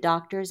used the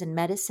doctors and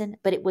medicine,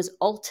 but it was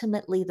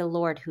ultimately the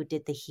Lord who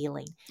did the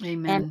healing.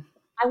 Amen. And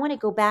I want to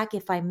go back,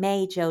 if I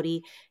may,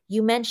 Jody.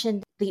 You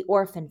mentioned the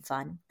Orphan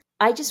Fund.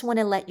 I just want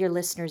to let your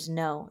listeners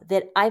know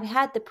that I've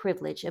had the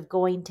privilege of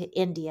going to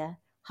India,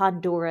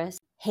 Honduras,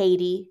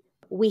 Haiti.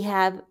 We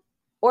have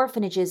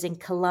orphanages in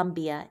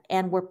Colombia,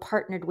 and we're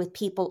partnered with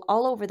people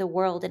all over the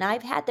world. And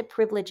I've had the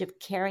privilege of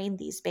carrying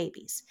these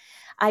babies.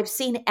 I've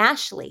seen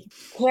Ashley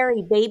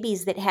carry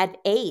babies that had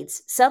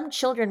AIDS. Some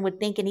children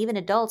would think, and even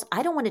adults,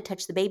 I don't want to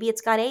touch the baby.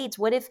 It's got AIDS.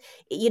 What if,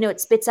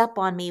 it spits up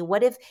on me?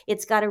 What if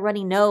it's got a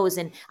runny nose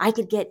and I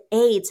could get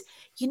AIDS?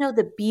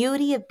 The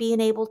beauty of being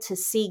able to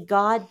see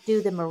God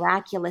do the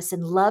miraculous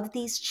and love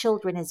these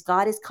children as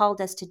God has called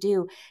us to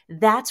do.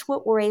 That's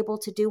what we're able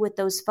to do with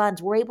those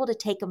funds. We're able to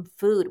take them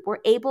food. We're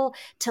able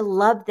to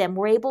love them.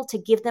 We're able to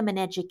give them an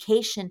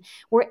education.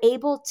 We're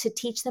able to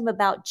teach them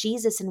about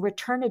Jesus and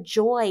return a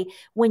joy.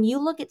 When you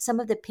look at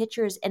some of the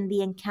pictures and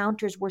the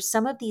encounters where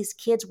some of these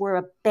kids were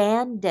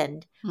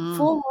abandoned,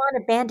 full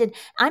on abandoned.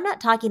 I'm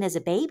not talking as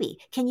a baby.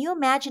 Can you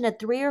imagine a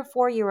 3 or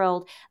 4 year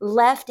old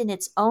left in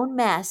its own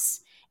mess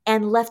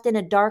and left in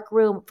a dark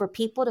room for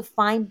people to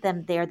find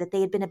them there, that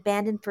they had been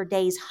abandoned for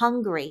days,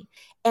 hungry.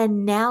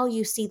 And now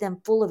you see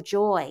them full of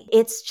joy.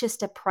 It's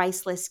just a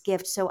priceless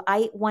gift. So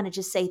I want to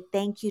just say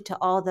thank you to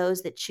all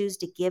those that choose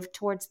to give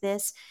towards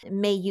this.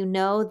 May you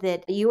know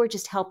that you are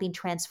just helping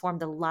transform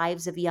the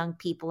lives of young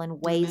people in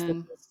ways that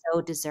Amen. they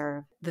so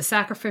deserve. The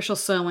sacrificial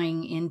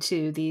sowing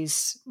into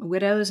these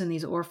widows and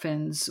these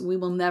orphans, we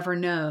will never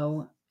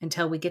know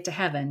until we get to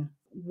heaven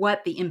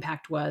what the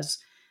impact was,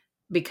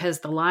 because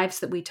the lives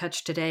that we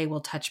touch today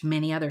will touch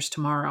many others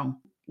tomorrow.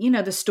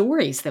 The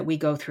stories that we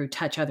go through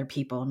touch other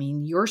people. I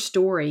mean, your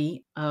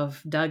story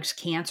of Doug's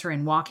cancer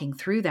and walking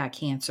through that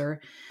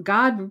cancer,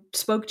 God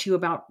spoke to you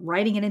about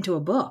writing it into a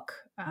book.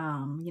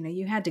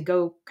 You had to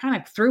go kind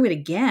of through it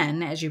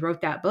again as you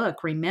wrote that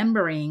book,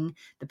 remembering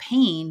the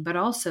pain, but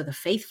also the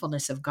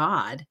faithfulness of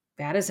God.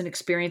 That is an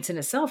experience in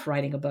itself,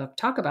 writing a book.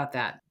 Talk about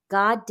that.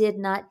 God Did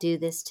Not Do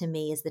This to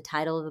Me is the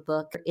title of the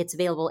book. It's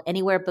available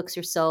anywhere books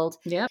are sold.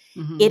 Yep. It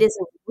Mm-hmm. is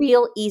a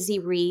real easy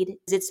read.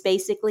 It's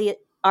basically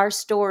our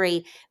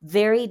story,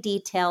 very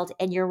detailed.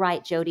 And you're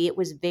right, Jody, it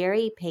was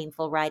very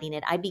painful writing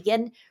it. I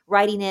began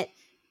writing it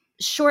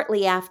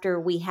shortly after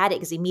we had it,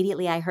 because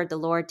immediately I heard the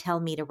Lord tell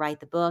me to write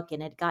the book,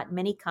 and had got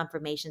many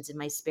confirmations in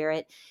my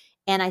spirit.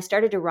 And I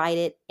started to write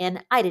it,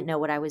 and I didn't know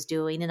what I was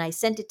doing. And I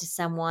sent it to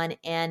someone,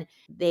 and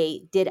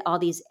they did all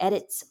these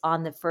edits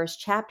on the first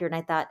chapter. And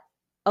I thought,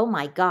 oh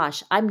my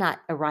gosh, I'm not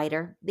a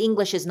writer. The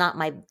English is not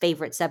my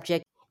favorite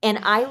subject. And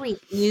I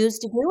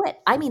refused to do it.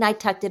 I mean, I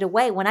tucked it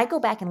away. When I go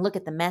back and look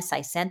at the mess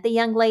I sent the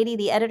young lady,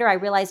 the editor, I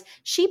realized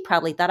she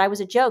probably thought I was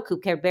a joke who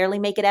could barely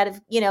make it out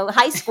of,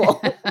 high school.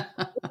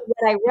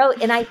 What I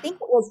wrote. And I think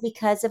it was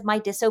because of my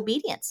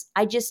disobedience.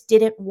 I just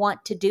didn't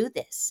want to do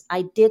this.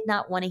 I did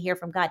not want to hear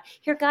from God.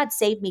 Here, God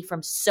saved me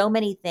from so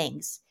many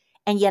things,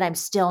 and yet I'm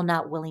still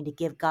not willing to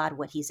give God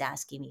what he's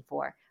asking me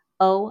for.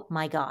 Oh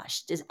my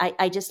gosh.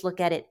 I just look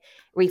at it,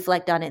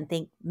 reflect on it, and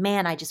think,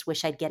 man, I just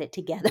wish I'd get it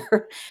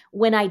together.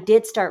 When I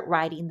did start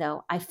writing,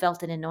 though, I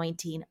felt an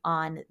anointing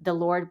on the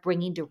Lord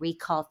bringing to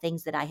recall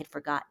things that I had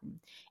forgotten.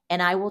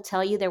 And I will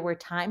tell you, there were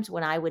times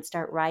when I would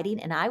start writing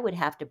and I would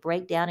have to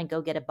break down and go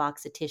get a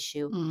box of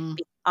tissue. Mm,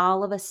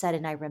 All of a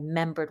sudden, I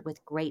remembered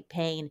with great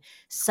pain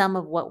some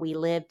of what we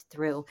lived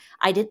through.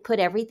 I didn't put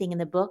everything in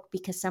the book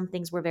because some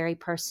things were very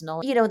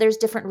personal. There's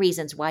different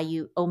reasons why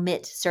you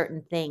omit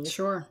certain things.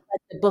 sure.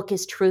 But the book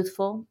is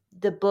truthful.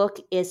 The book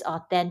is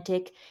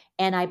authentic.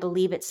 And I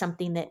believe it's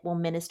something that will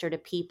minister to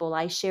people.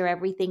 I share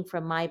everything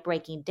from my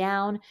breaking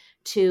down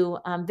to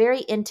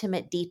very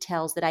intimate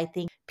details that I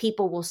think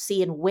people will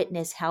see and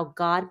witness how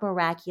God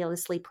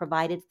miraculously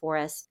provided for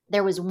us.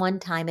 There was one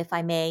time, if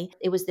I may,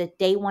 it was the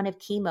day one of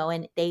chemo,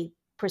 and they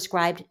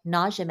prescribed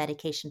nausea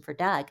medication for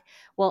Doug.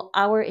 Well,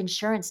 our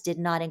insurance did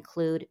not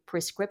include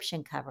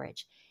prescription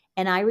coverage.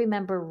 And I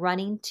remember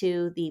running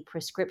to the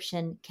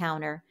prescription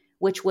counter,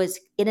 which was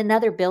in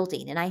another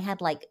building, and I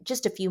had like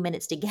just a few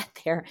minutes to get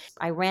there.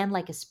 I ran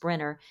like a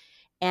sprinter,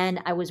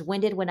 and I was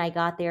winded when I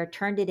got there,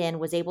 turned it in,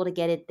 was able to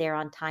get it there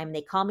on time.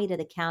 They call me to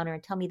the counter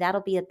and tell me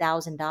that'll be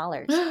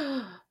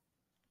 $1,000.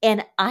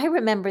 And I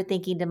remember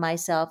thinking to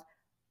myself,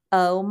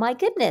 oh my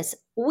goodness,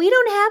 we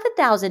don't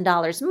have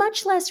 $1,000,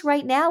 much less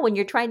right now when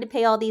you're trying to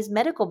pay all these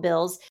medical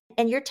bills.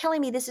 And you're telling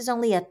me this is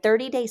only a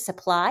 30-day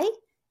supply,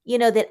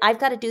 that I've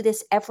got to do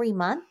this every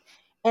month.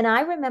 And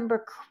I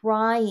remember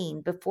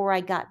crying before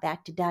I got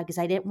back to Doug because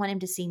I didn't want him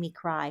to see me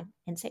cry,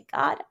 and say,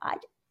 God,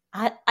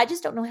 I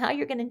just don't know how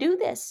you're going to do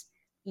this.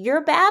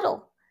 Your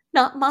battle,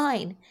 not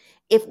mine.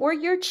 If we're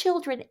your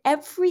children,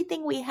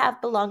 everything we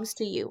have belongs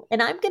to you.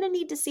 And I'm going to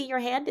need to see your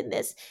hand in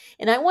this.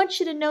 And I want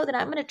you to know that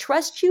I'm going to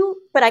trust you,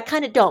 but I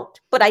kind of don't,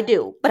 but I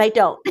do, but I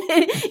don't.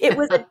 It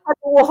was a tug of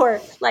war.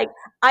 Like,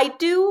 I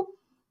do,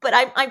 but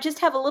I just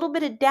have a little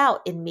bit of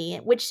doubt in me,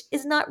 which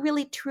is not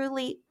really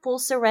truly full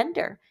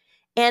surrender.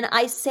 And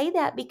I say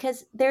that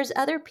because there's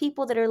other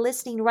people that are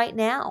listening right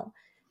now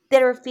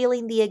that are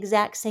feeling the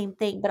exact same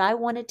thing. But I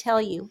want to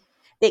tell you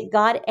that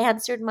God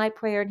answered my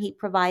prayer and he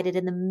provided.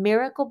 And the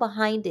miracle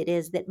behind it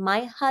is that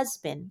my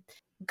husband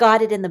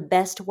got it in the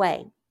best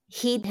way.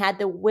 He had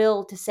the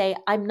will to say,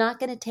 I'm not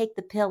going to take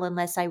the pill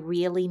unless I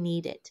really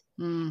need it.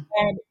 Mm,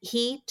 And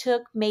he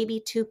took maybe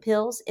 2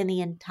 pills in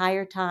the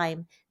entire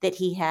time that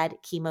he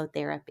had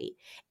chemotherapy.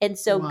 And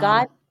so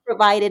God wow.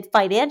 provided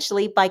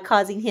financially by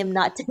causing him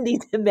not to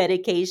need the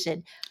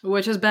medication.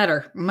 Which is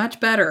better,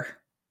 much better.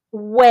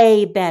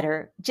 Way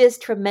better,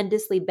 just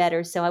tremendously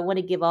better. So I want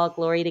to give all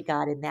glory to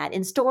God in that.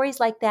 And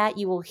stories like that,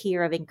 you will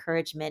hear of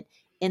encouragement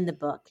in the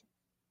book.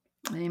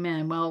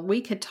 Amen. Well,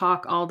 we could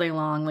talk all day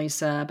long,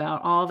 Lisa,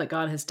 about all that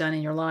God has done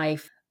in your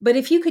life. But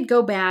if you could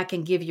go back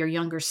and give your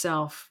younger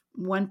self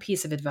one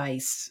piece of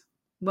advice,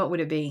 what would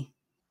it be?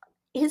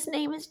 His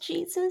name is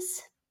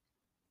Jesus.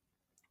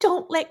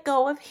 Don't let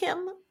go of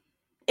him.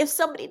 If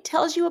somebody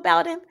tells you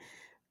about him,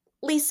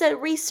 Lisa,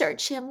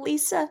 research him.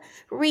 Lisa,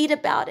 read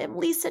about him.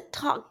 Lisa,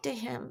 talk to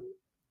him.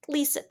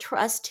 Lisa,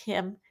 trust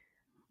him.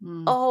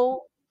 Mm,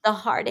 Oh, the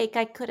heartache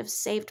I could have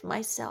saved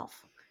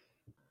myself.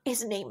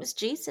 His name is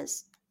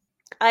Jesus.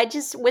 I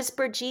just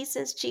whispered,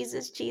 Jesus,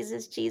 Jesus,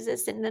 Jesus,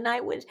 Jesus. And then I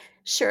would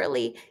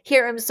surely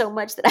hear him so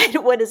much that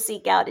I'd want to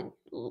seek out and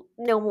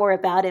know more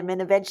about him.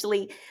 And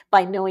eventually,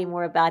 by knowing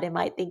more about him,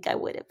 I think I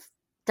would have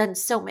done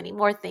so many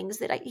more things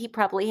that he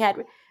probably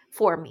had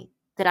for me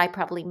that I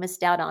probably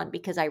missed out on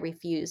because I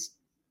refused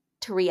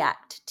to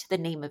react to the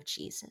name of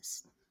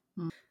Jesus.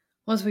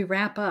 Well, as we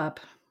wrap up,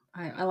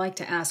 I like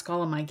to ask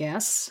all of my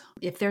guests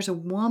if there's a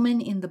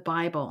woman in the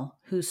Bible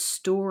whose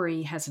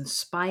story has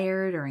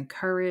inspired or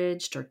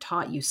encouraged or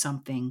taught you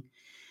something,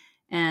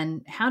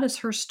 and how does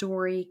her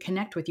story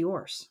connect with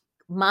yours?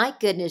 My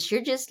goodness,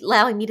 you're just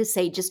allowing me to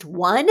say just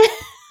one?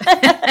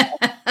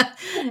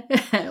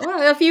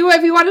 Well, if you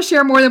want to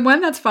share more than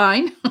one, that's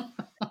fine.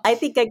 I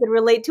think I could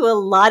relate to a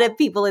lot of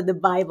people in the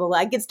Bible.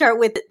 I could start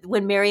with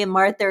when Mary and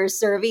Martha are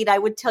serving. I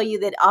would tell you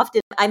that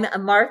often I'm a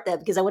Martha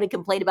because I want to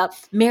complain about,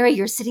 Mary,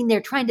 you're sitting there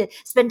trying to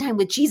spend time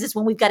with Jesus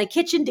when we've got a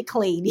kitchen to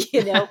clean,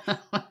 you know?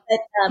 But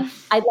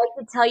I'd like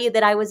to tell you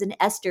that I was an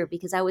Esther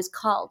because I was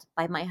called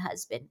by my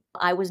husband.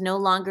 I was no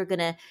longer going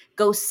to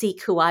go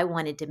seek who I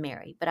wanted to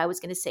marry, but I was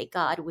going to say,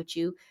 God, would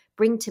you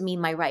bring to me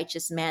my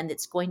righteous man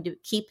that's going to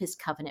keep his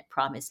covenant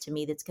promise to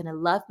me, that's going to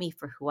love me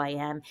for who I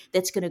am,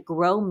 that's going to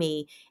grow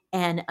me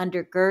and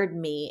undergird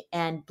me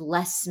and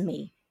bless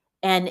me.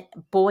 And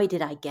boy,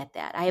 did I get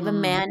that. I have a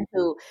man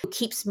who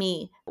keeps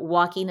me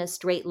walking a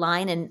straight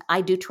line, and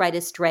I do try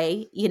to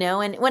stray, you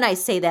know. And when I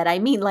say that, I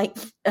mean like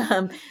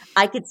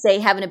I could say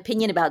have an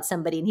opinion about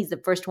somebody, and he's the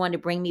first one to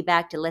bring me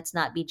back to let's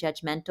not be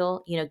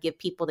judgmental, you know, give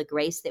people the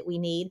grace that we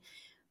need.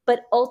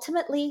 But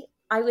ultimately,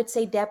 I would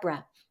say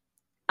Deborah.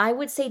 I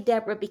would say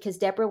Deborah because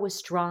Deborah was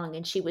strong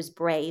and she was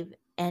brave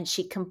and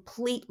she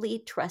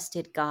completely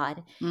trusted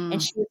God and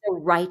Mm, she was a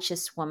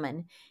righteous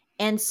woman.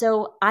 And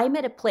so I'm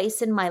at a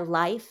place in my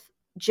life,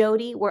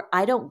 Jody, where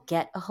I don't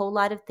get a whole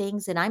lot of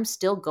things and I'm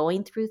still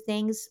going through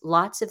things,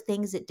 lots of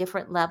things at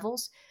different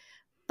levels.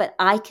 But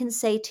I can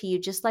say to you,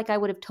 just like I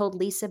would have told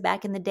Lisa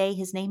back in the day,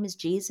 his name is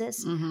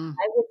Jesus. hmm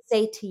I would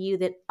say to you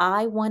that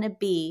I want to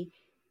be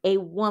a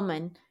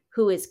woman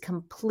who is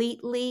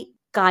completely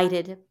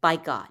guided by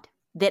God.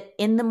 That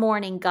in the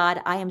morning,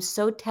 God, I am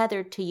so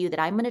tethered to you that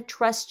I'm going to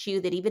trust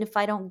you that even if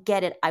I don't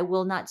get it, I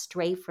will not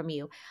stray from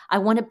you. I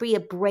want to be a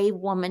brave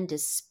woman to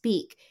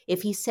speak.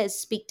 If he says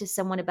speak to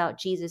someone about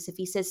Jesus, if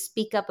he says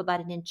speak up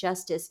about an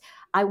injustice,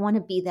 I want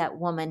to be that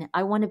woman.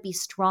 I want to be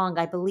strong.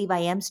 I believe I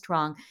am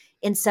strong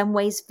in some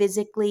ways,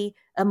 physically,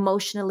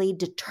 emotionally,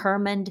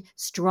 determined,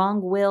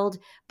 strong-willed.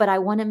 But I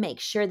want to make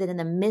sure that in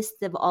the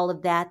midst of all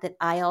of that, that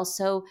I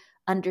also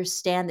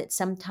understand that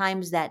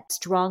sometimes that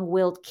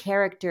strong-willed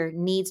character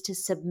needs to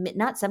submit,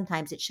 not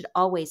sometimes, it should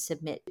always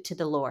submit to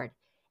the Lord.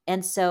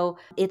 And so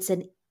it's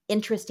an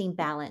interesting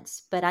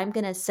balance, but I'm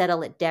going to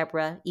settle at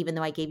Deborah, even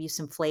though I gave you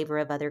some flavor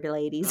of other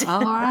ladies.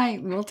 All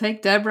right. We'll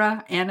take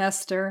Deborah and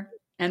Esther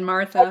and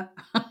Martha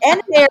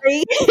And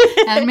Mary.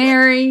 and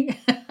Mary.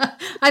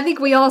 I think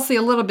we all see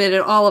a little bit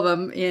of all of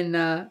them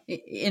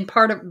in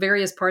part of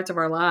various parts of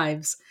our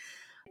lives.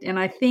 And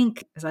I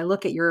think as I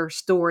look at your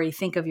story,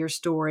 think of your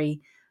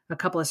story, a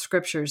couple of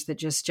scriptures that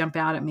just jump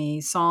out at me.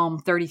 Psalm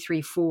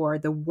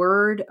 33:4, the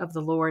word of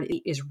the Lord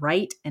is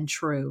right and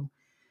true,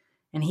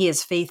 and he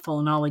is faithful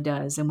in all he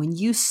does. And when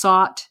you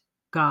sought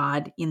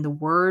God in the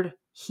word,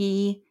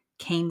 he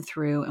came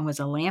through and was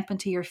a lamp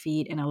unto your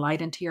feet and a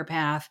light unto your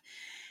path.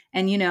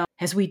 And, you know,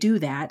 as we do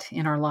that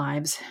in our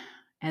lives,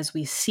 as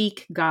we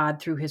seek God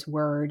through his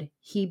word,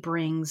 he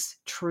brings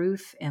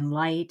truth and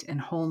light and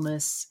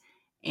wholeness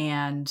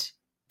and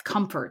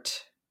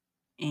comfort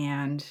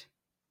and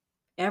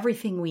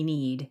everything we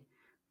need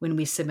when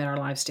we submit our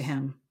lives to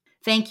him.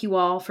 Thank you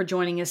all for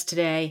joining us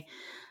today.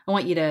 I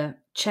want you to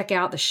check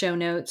out the show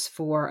notes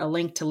for a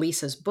link to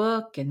Lisa's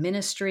book and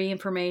ministry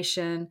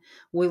information.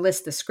 We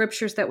list the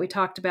scriptures that we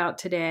talked about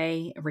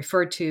today,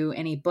 refer to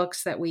any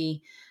books that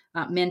we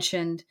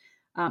mentioned.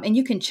 And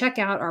you can check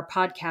out our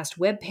podcast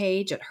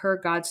webpage at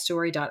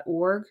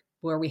hergodstory.org,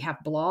 where we have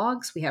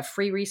blogs, we have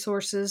free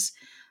resources.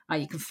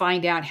 You can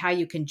find out how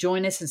you can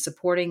join us in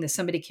supporting the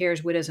Somebody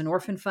Cares Widows and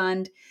Orphan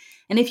Fund.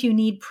 And if you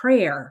need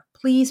prayer,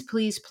 please,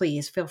 please,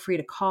 please feel free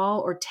to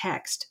call or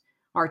text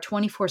our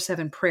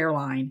 24/7 prayer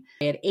line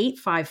at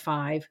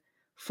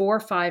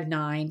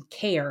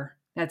 855-459-CARE.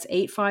 That's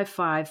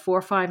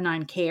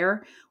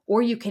 855-459-CARE.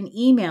 Or you can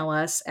email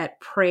us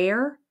at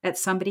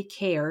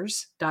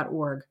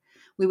prayer@somebodycares.org.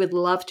 We would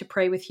love to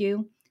pray with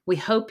you. We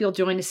hope you'll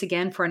join us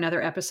again for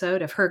another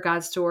episode of Her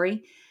God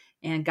Story.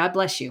 And God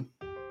bless you.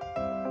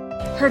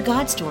 Her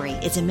God Story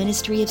is a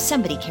ministry of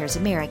Somebody Cares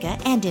America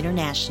and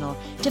International.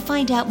 To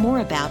find out more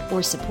about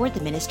or support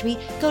the ministry,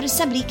 go to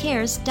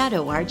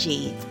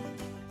somebodycares.org.